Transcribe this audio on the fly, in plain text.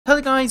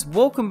Hello guys,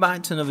 welcome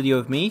back to another video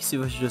of me,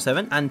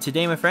 Super7, and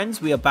today my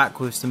friends we are back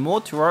with some more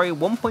Terraria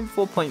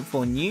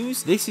 1.4.4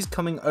 news. This is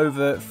coming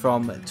over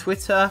from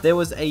Twitter. There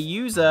was a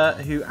user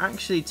who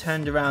actually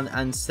turned around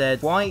and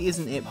said, why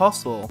isn't it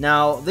possible?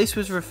 Now this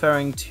was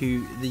referring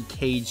to the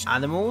caged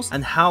animals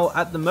and how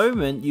at the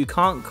moment you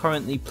can't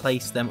currently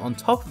place them on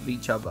top of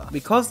each other.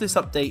 Because this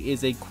update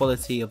is a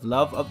quality of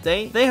love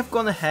update, they have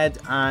gone ahead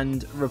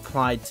and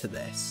replied to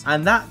this,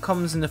 and that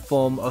comes in the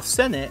form of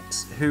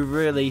CenX, who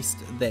released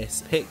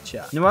this picture.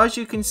 Now as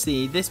you can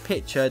see, this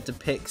picture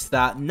depicts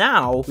that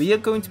now we are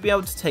going to be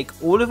able to take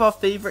all of our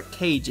favorite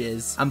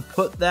cages and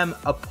put them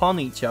upon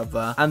each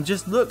other, and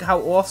just look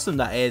how awesome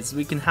that is.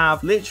 We can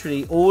have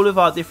literally all of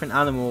our different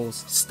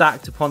animals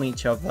stacked upon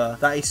each other.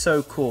 That is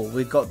so cool.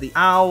 We've got the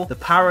owl, the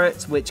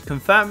parrot, which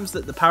confirms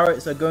that the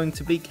parrots are going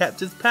to be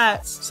kept as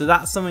pets, so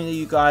that's something that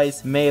you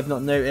guys may have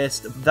not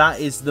noticed. That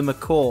is the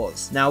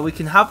macaws. Now we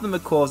can have the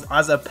macaws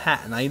as a pet,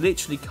 and I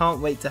literally can't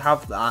wait to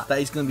have that. That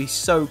is going to be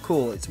so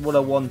cool. It's what I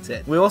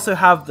wanted. We also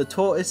have the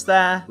tortoise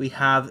there. We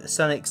have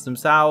CenX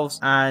themselves,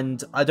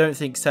 and I don't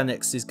think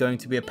CenX is going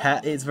to be a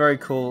pet. It's very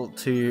cool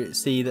to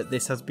see that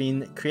this has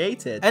been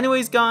created.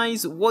 Anyways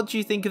guys, what do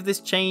you think of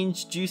this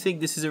change? Do you think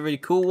this is a really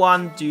cool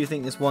one? Do you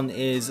think this one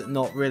is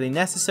not really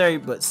necessary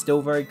but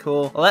still very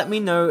cool? Let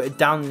me know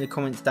down in the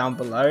comments down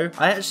below.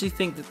 I actually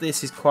think that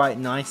this is quite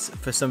nice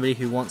for somebody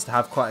who wants to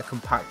have quite a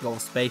compact lot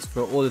of space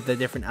for all of their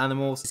different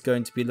animals. It's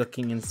going to be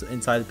looking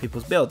inside of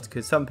people's builds,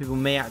 because some people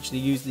may actually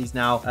use these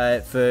now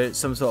for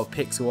some sort of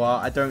pixel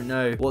art. I don't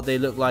know what they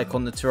look like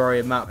on the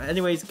Terraria map.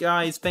 Anyways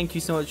guys, thank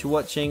you so much for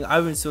watching.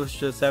 I've been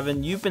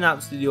Super7. You've been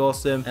absolutely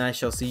awesome, and I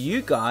shall see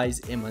you guys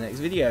in my next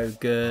video.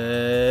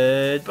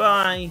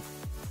 Goodbye.